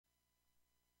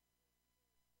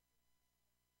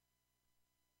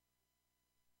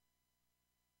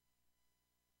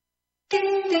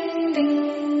Ding, ding, ding.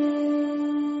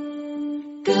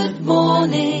 Good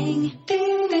morning.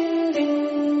 Ding, ding,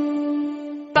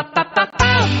 ding. Ba, ba, ba,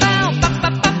 bow, bow, ba,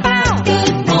 ba, ba, bow.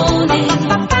 Good morning.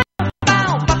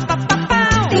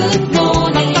 Good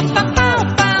morning.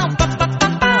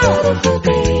 Beautiful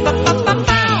day.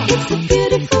 It's a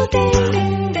beautiful day.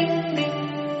 Ding, ding,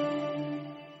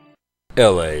 ding.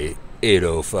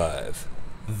 LA805.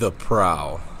 The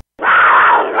Prowl.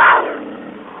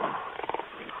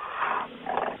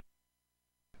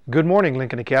 Good morning,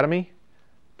 Lincoln Academy.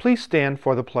 Please stand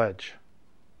for the pledge.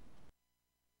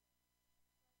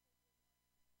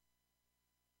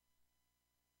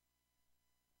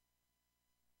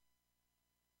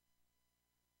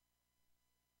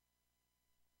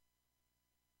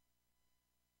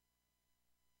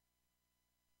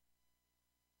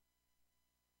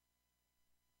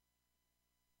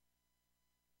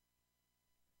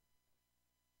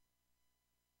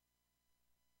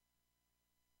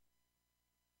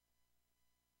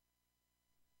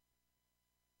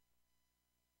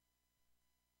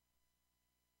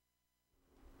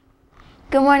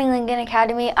 Good morning, Lincoln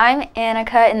Academy. I'm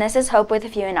Annika, and this is Hope with a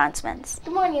few announcements.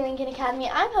 Good morning, Lincoln Academy.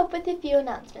 I'm Hope with a few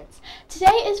announcements.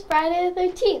 Today is Friday the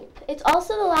 13th. It's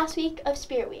also the last week of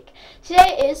Spirit Week.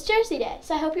 Today is Jersey Day,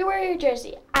 so I hope you wear your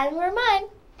jersey. I'm wearing mine.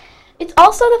 It's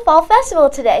also the Fall Festival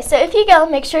today, so if you go,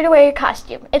 make sure to wear your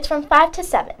costume. It's from 5 to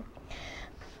 7.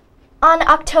 On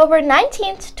October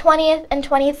 19th, 20th, and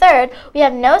 23rd, we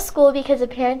have no school because of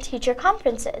parent-teacher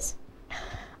conferences.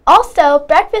 Also,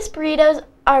 breakfast burritos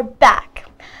are back.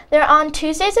 They're on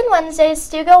Tuesdays and Wednesdays.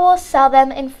 Stugo will sell them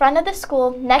in front of the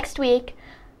school next week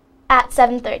at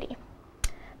 7:30.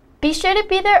 Be sure to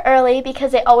be there early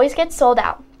because they always get sold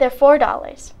out. They're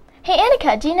 $4. Hey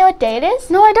Annika, do you know what day it is?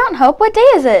 No, I don't, Hope. What day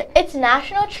is it? It's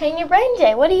National Train Your Brain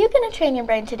Day. What are you going to train your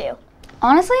brain to do?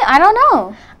 Honestly, I don't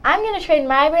know. I'm going to train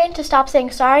my brain to stop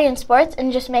saying sorry in sports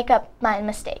and just make up my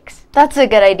mistakes. That's a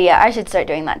good idea. I should start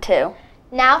doing that too.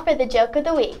 Now for the joke of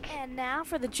the week. And now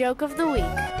for the joke of the week.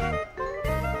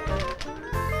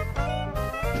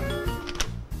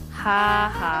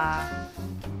 Ha ha.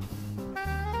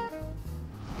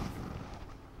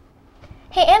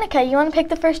 Hey Annika, you want to pick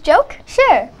the first joke?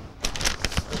 Sure.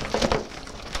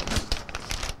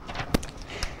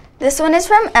 This one is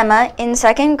from Emma in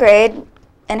 2nd grade,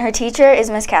 and her teacher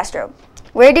is Miss Castro.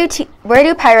 Where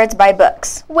do pirates buy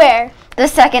books? Where? The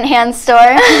secondhand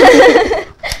store.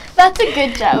 That's a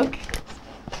good joke.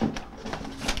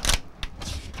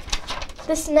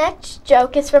 This next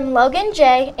joke is from Logan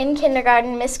J. in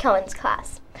kindergarten, Miss Cohen's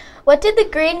class. What did the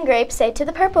green grape say to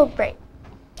the purple grape?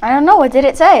 I don't know. What did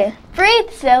it say?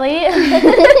 Breathe, silly.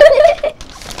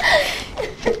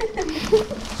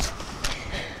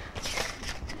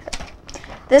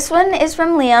 This one is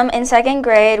from Liam in 2nd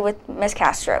grade with Miss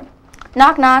Castro.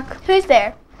 Knock, knock. Who's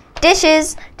there?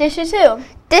 Dishes. Dishes who?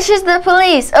 Dishes the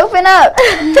police. Open up.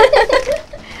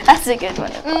 That's a good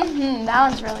one. That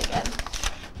one's really good.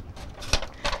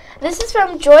 This is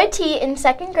from Joy T. in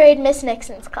 2nd grade, Miss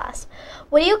Nixon's class.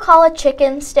 What do you call a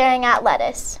chicken staring at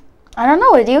lettuce? I don't know.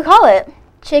 What do you call it?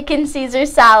 Chicken Caesar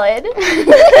salad. All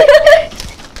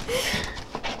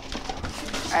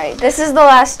right, this is the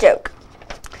last joke.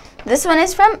 This one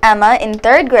is from Emma in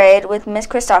 3rd grade with Miss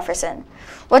Christopherson.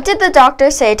 What did the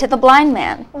doctor say to the blind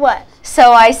man? What?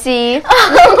 So I see.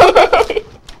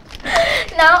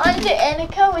 Now on to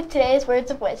Annika with today's words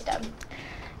of wisdom.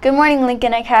 Good morning,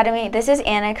 Lincoln Academy. This is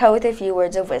Annika with a few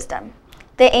words of wisdom.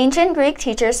 The ancient Greek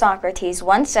teacher Socrates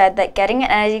once said that getting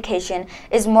an education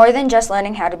is more than just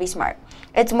learning how to be smart.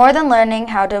 It's more than learning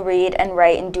how to read and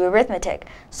write and do arithmetic.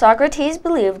 Socrates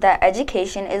believed that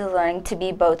education is learning to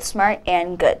be both smart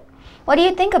and good. What do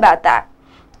you think about that?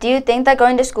 Do you think that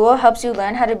going to school helps you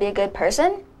learn how to be a good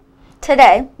person?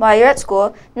 Today, while you're at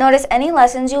school, notice any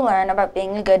lessons you learn about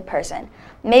being a good person.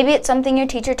 Maybe it's something your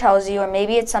teacher tells you, or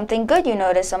maybe it's something good you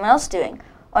notice someone else doing.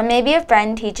 Or maybe a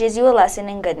friend teaches you a lesson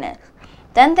in goodness.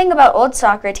 Then think about old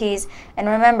Socrates and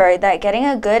remember that getting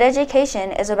a good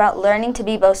education is about learning to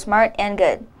be both smart and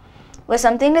good. With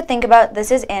something to think about, this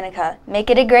is Annika.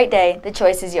 Make it a great day. The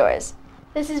choice is yours.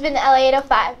 This has been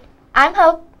LA805. I'm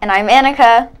Hope. And I'm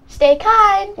Annika. Stay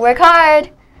kind. Work hard.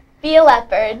 Be a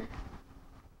leopard.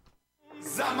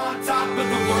 I'm on top of the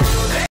world.